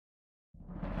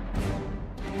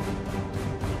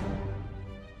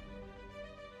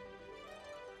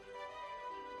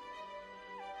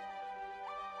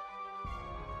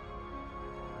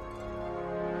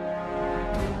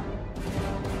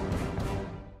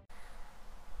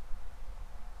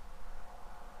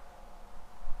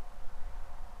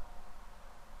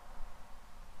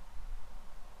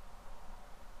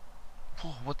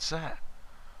what's that?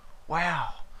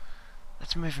 Wow,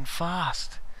 that's moving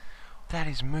fast. That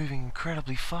is moving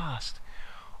incredibly fast.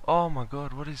 Oh my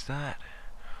god, what is that?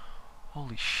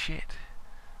 Holy shit.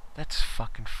 That's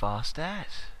fucking fast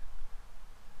as.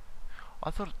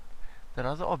 I thought that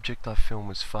other object I filmed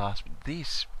was fast, but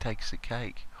this takes the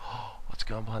cake. What's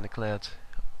going behind the clouds?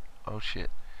 Oh shit.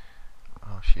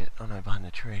 Oh shit. Oh no, behind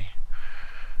the tree.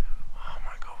 Oh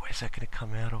my god, where's that gonna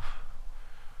come out of?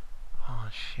 Oh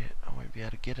shit, I won't be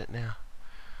able to get it now.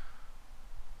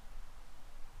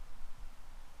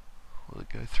 Will it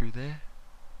go through there?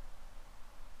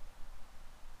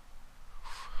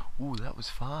 Ooh, that was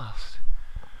fast.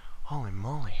 Holy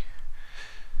moly.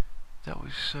 That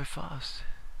was so fast.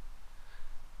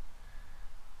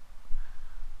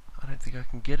 I don't think I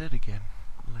can get it again.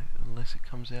 Unless it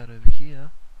comes out over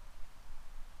here.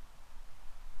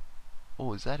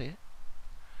 Oh, is that it?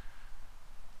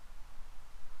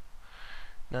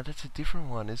 No, that's a different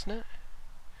one, isn't it?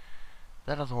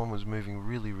 That other one was moving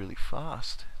really, really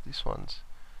fast. This one's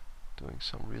doing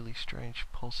some really strange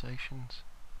pulsations.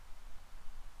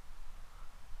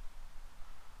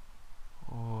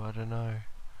 Oh, I don't know.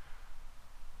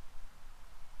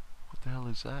 What the hell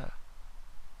is that?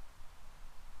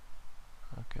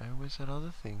 Okay, where's that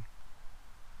other thing?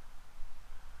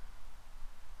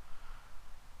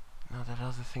 No, that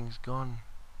other thing's gone.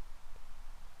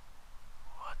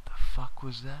 What the fuck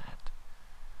was that?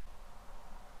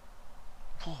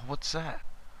 Oh, what's that?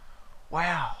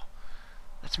 Wow,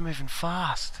 that's moving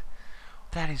fast.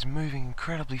 That is moving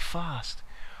incredibly fast.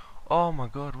 Oh my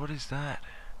god, what is that?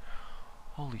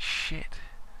 Holy shit.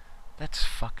 That's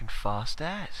fucking fast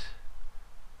as.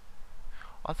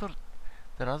 I thought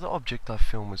that other object I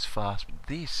filmed was fast, but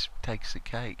this takes the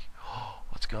cake.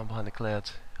 What's going behind the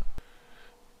clouds?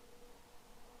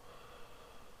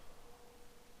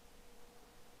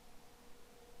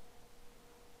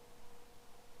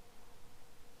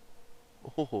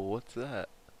 Oh, what's that?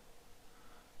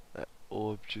 That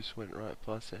orb just went right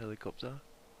past the helicopter.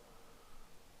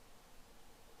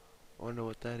 I wonder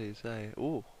what that is, eh?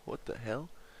 Oh, what the hell?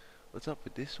 What's up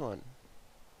with this one?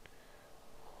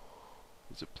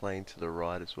 There's a plane to the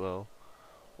right as well.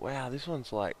 Wow, this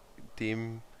one's like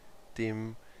dim,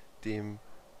 dim, dim,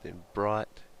 then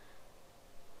bright.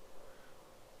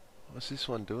 What's this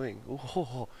one doing?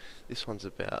 Oh, this one's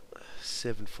about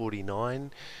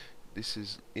 7:49. This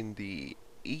is in the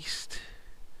east.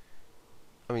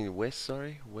 I mean west,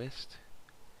 sorry, west.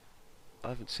 I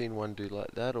haven't seen one do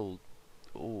like that. All,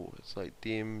 oh, it's like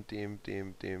dim, dim,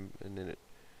 dim, dim, and then it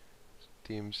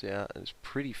dims out, and it's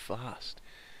pretty fast.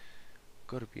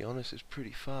 Gotta be honest, it's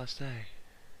pretty fast, eh?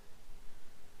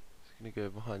 It's gonna go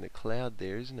behind the cloud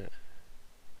there, isn't it?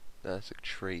 No, that's a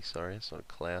tree, sorry, it's not a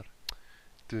cloud.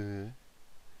 Duh.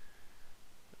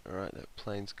 Alright, that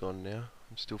plane's gone now.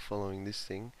 I'm still following this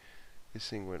thing. This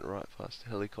thing went right past the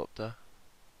helicopter.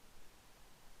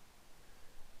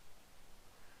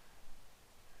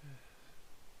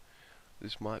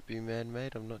 This might be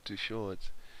man-made, I'm not too sure.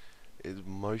 Its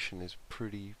motion is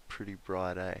pretty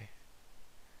bright, eh?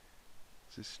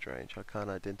 This is strange, I can't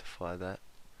identify that.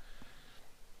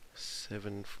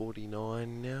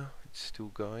 7:49 now, it's still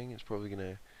going, it's probably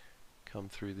gonna come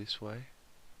through this way.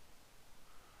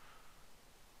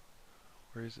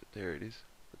 Where is it? There it is.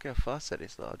 Look how fast that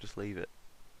is though, I'll just leave it.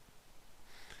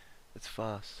 It's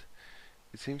fast.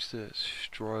 It seems to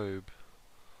strobe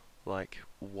like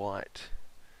white.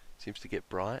 It seems to get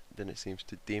bright, then it seems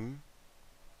to dim,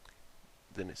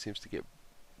 then it seems to get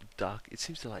dark. It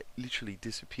seems to like literally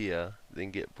disappear,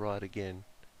 then get bright again.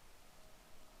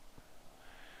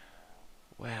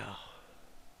 Wow.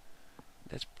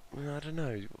 That's, I don't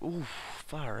know. Ooh,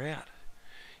 far out.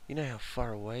 You know how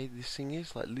far away this thing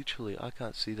is? Like literally, I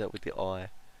can't see that with the eye.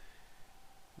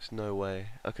 There's no way.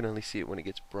 I can only see it when it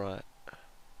gets bright.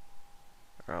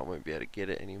 Alright, I won't be able to get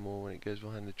it anymore when it goes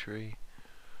behind the tree.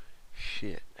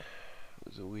 Shit. That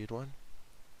was a weird one.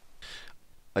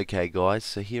 Okay guys,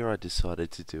 so here I decided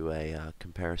to do a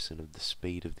comparison of the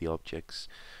speed of the objects.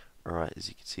 Alright, as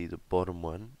you can see, the bottom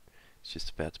one is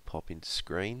just about to pop into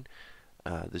screen.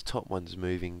 The top one's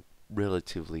moving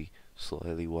relatively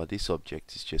slowly, while this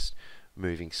object is just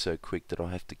moving so quick that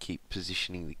I have to keep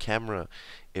positioning the camera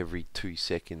every 2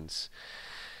 seconds.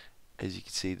 As you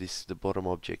can see, the bottom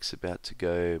object's about to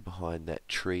go behind that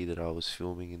tree that I was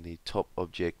filming, and the top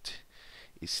object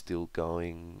is still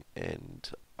going,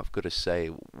 and I've got to say,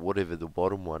 whatever the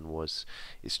bottom one was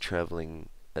is traveling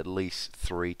at least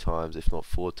 3 times, if not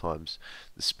 4 times,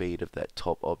 the speed of that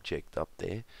top object up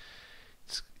there.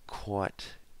 It's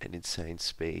quite an insane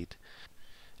speed.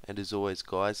 And as always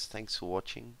guys, thanks for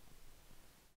watching.